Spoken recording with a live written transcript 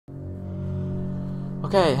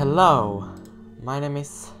Okay, hello. My name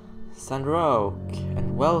is Zanderok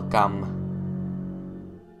and welcome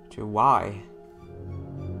to Why?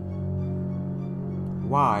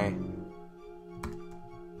 Why?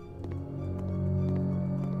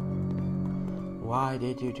 Why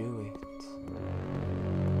did you do it?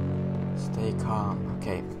 Stay calm.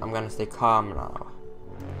 Okay, I'm gonna stay calm now.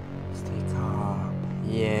 Stay calm.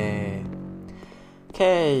 Yeah.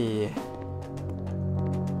 Okay.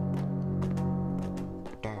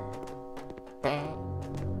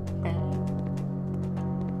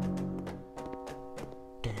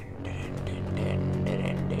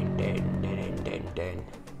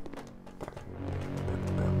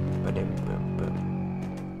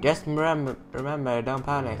 Just remember, don't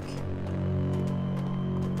panic.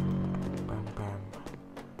 Bam,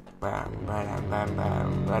 bam, bam, bam, bam,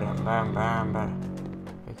 bam, bam, bam, bam, bam.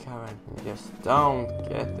 Recover. Just don't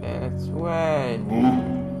get in its way.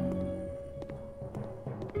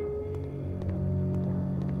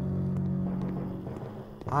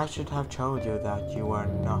 I should have told you that you are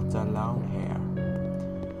not alone here.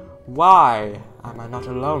 Why am I not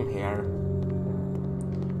alone here?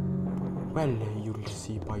 Well, you'll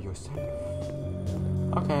see by yourself.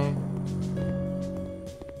 Okay.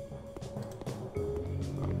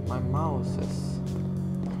 My mouse is...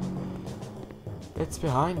 It's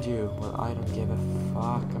behind you. Well, I don't give a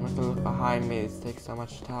fuck. I'm not gonna look behind me. It takes so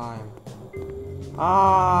much time.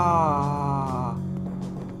 Ah!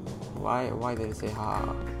 Why did it say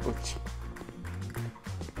ha? Ouch.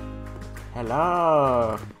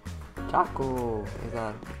 Hello! Chaco! Is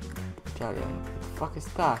that Italian? What the fuck is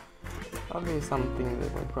that? Obviously something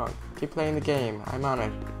that went wrong. Keep playing the game. I'm on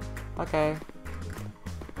it. Okay.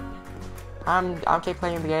 I'll keep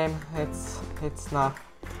playing the game. It's not.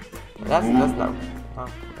 That's no. Oh,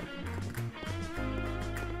 okay.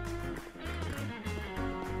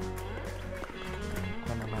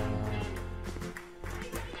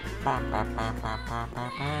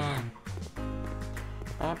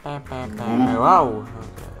 Wow.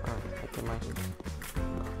 Okay,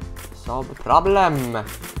 solve the problem.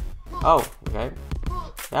 Oh, okay.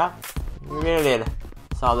 Yeah, we really did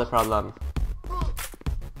solve the problem.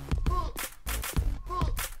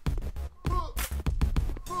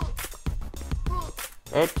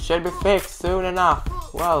 It should be fixed soon enough.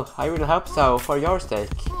 Well, I really hope so, for your sake.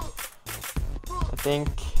 I think...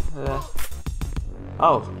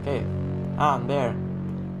 Oh, okay. Ah, I'm there.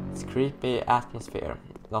 It's creepy atmosphere.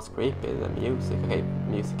 Not creepy, the music. Okay,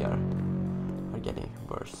 music are getting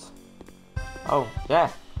worse. Oh, yeah.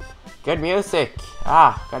 Good music!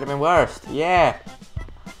 Ah, could have been worse. Yeah!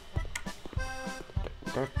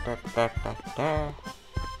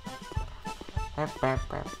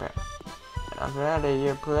 Already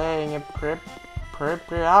you're playing a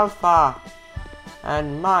Prepri Alpha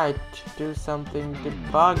and might do something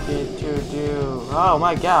debuggy to do. Oh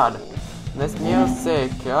my god! This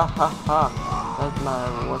music! Ah ha ha! That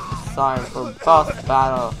man was designed for boss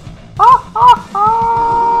battle. Ah ha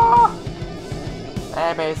ha!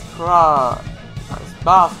 Maybe it's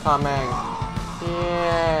boss coming.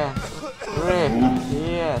 Yeah. Rip.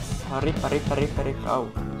 Yes. Rip. Oh.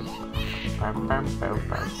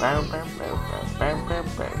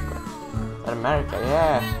 America,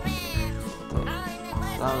 yeah.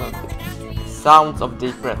 Sounds of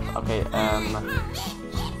deep breath. Okay,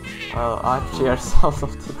 well, I hear sounds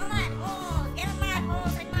of deep breath.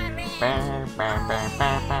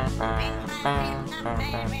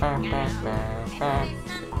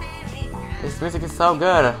 This music is so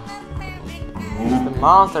good. The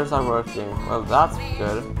monsters are working. Well, that's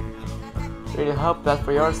good. Really hope that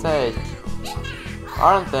for your sake.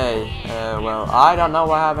 Aren't they? Well, I don't know.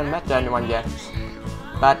 I haven't met anyone yet.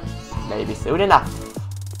 But maybe soon enough.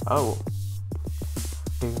 Oh.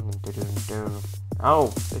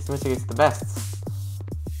 Oh, this music is the best.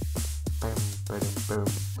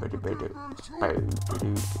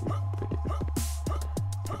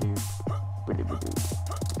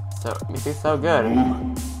 So, music is so good.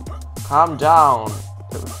 Calm down.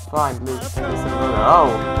 Fine, please. Oh.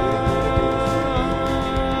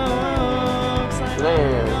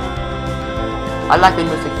 Clear. I like the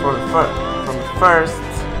music from the first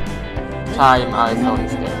time I saw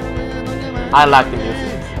this game. I like the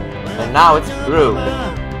music. And now it's brewed.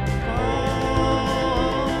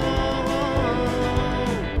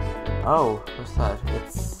 Oh, what's that?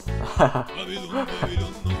 It's...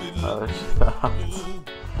 oh, shit.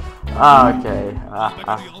 Okay.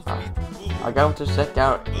 I'm going to check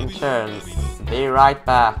out insurance. Be right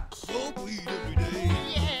back.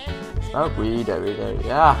 Smoke weed every day.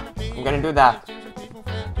 Yeah, I'm gonna do that.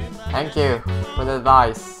 Thank you for the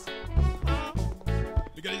advice.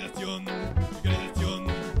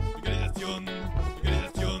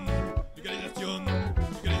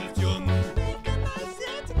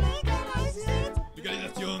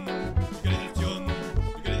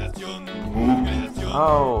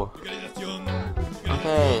 Oh.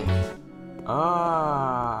 Okay.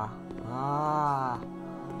 Ah.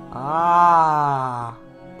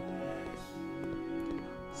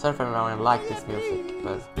 Sorry if anyone like this music,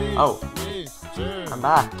 but oh, I'm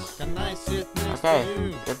back. Okay,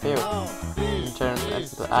 good view. In turn,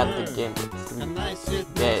 let's add the game to the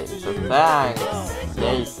game. So thanks,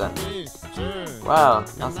 Jason. Well,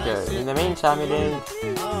 that's good. In the meantime, you didn't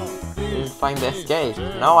find the escape.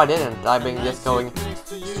 No, I didn't. I've been just going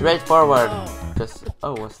straight forward. Just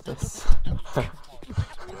oh, what's this? Okay,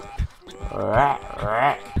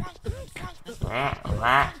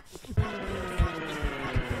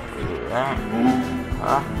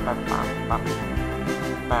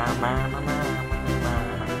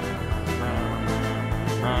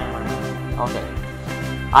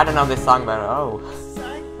 I don't know this song better. Oh,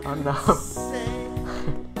 oh no.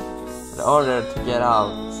 In order to get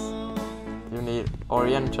out, you need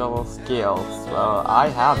oriental skills. Well, I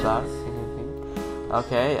have that.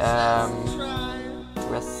 Okay, yes.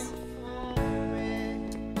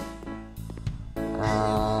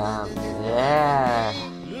 Yeah.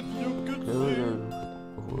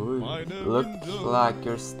 Looks like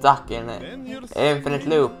you're stuck in an infinite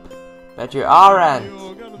loop, but you aren't.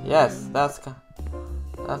 Yes, that's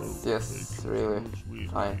just really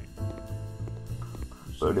fine.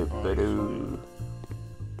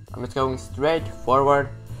 I'm just going straight forward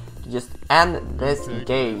to just end this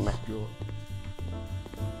game.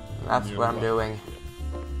 That's what I'm doing.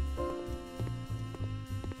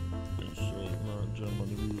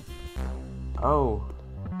 Oh,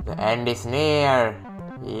 the end is near.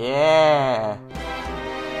 Yeah.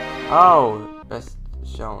 Oh, best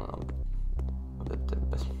shown.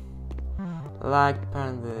 Like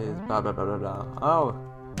pandas, blah blah blah blah blah. Oh.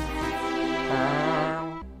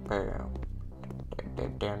 Okay,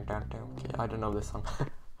 I don't know this song.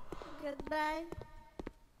 Goodbye.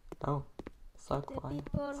 Oh, so quiet.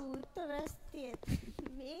 The people who trusted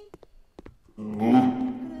me.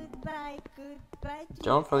 Goodbye, goodbye.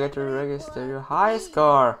 Don't forget to register your high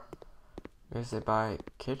score. Music by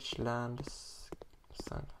Kitchland,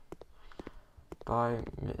 sung by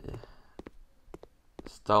me.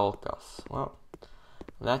 Stalkers. Well,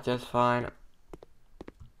 that's just fine.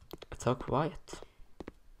 It's so quiet.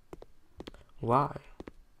 Why?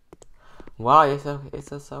 Why is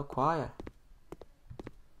it so quiet?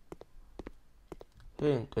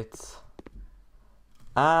 Hint, it's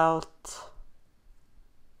out.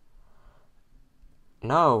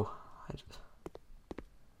 No.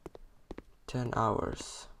 10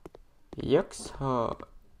 hours. Yuxho.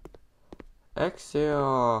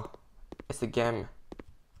 Exio. It's a game.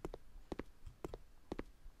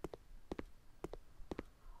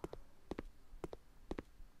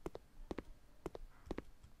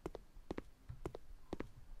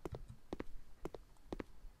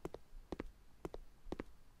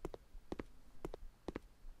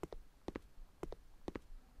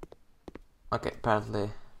 Okay,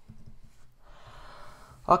 apparently.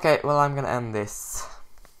 Okay, well, I'm gonna end this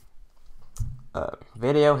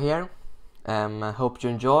video here. I hope you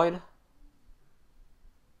enjoyed.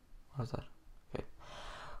 What was that? Okay.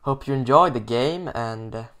 Hope you enjoyed the game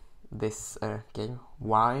and this game.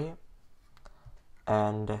 Why?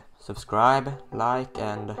 And subscribe, like,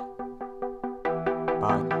 and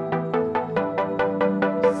bye.